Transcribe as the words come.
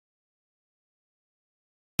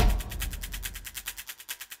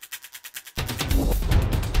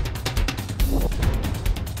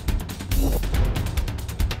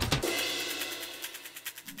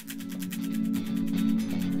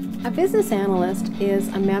A business analyst is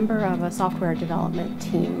a member of a software development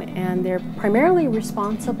team, and they're primarily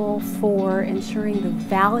responsible for ensuring the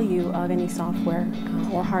value of any software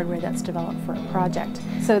or hardware that's developed for a project.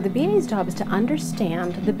 So the BA's job is to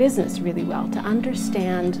understand the business really well, to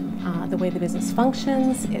understand the way the business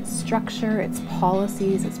functions, its structure, its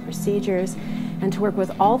policies, its procedures, and to work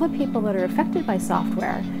with all the people that are affected by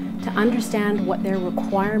software to understand what their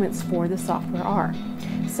requirements for the software are.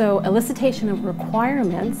 So elicitation of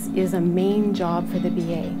requirements is a main job for the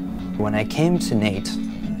BA. When I came to NAIT,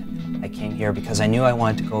 I came here because I knew I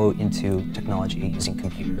wanted to go into technology using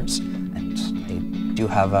computers, and I do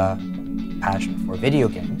have a passion for video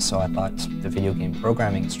games, so I thought the video game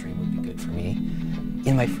programming stream would be good for me.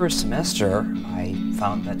 In my first semester, I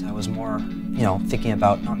found that I was more, thinking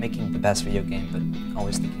about not making the best video game, but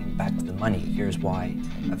always thinking back to the money. Here's why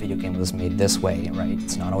a video game was made this way, right?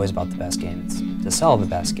 It's not always about the best game, it's to sell the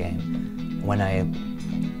best game. When I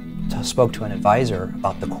spoke to an advisor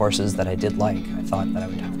about the courses that I did like, I thought that I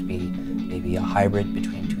would have to be maybe a hybrid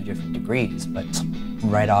between two different degrees, but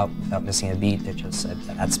right out, without missing a beat, they just said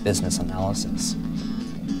that that's business analysis.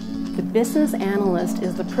 The business analyst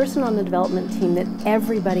is the person on the development team that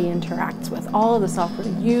everybody interacts with, all of the software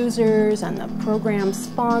users and the program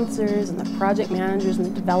sponsors and the project managers and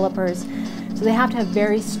the developers. So they have to have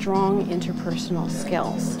very strong interpersonal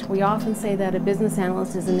skills. We often say that a business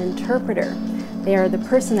analyst is an interpreter. They are the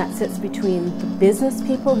person that sits between the business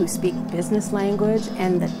people who speak business language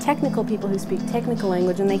and the technical people who speak technical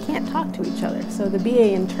language, and they can't talk to each other. So the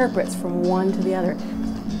BA interprets from one to the other.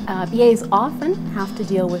 BAs often have to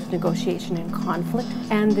deal with negotiation and conflict,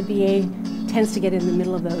 and the BA tends to get in the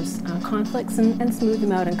middle of those conflicts and smooth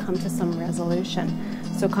them out and come to some resolution.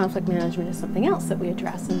 So conflict management is something else that we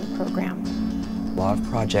address in the program. A lot of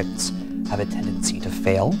projects have a tendency to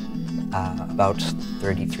fail, about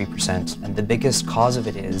 33%, and the biggest cause of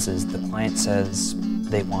it is the client says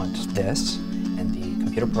they want this, and the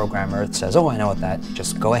computer programmer says, oh, I know what that,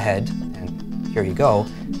 just go ahead, and here you go.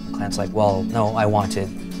 The client's like, well, no, I wanted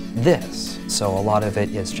this. So a lot of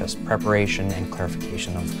it is just preparation and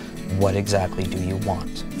clarification of what exactly do you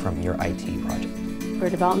want from your IT project. For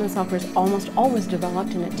development software is almost always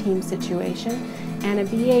developed in a team situation, and a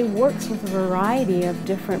BA works with a variety of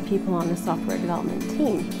different people on the software development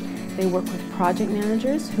team. They work with project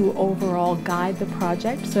managers who overall guide the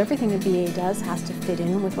project, so everything a BA does has to fit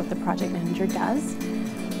in with what the project manager does.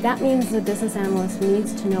 That means the business analyst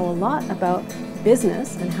needs to know a lot about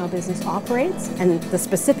business and how business operates and the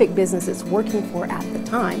specific business it's working for at the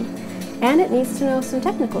time. And it needs to know some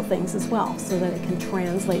technical things as well so that it can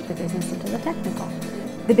translate the business into the technical.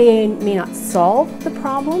 The BA may not solve the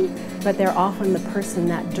problem, but they're often the person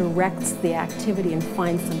that directs the activity and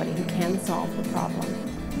finds somebody who can solve the problem.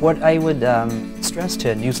 What I would stress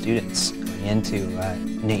to new students going into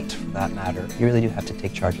NAIT, for that matter, you really do have to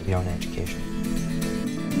take charge of your own education.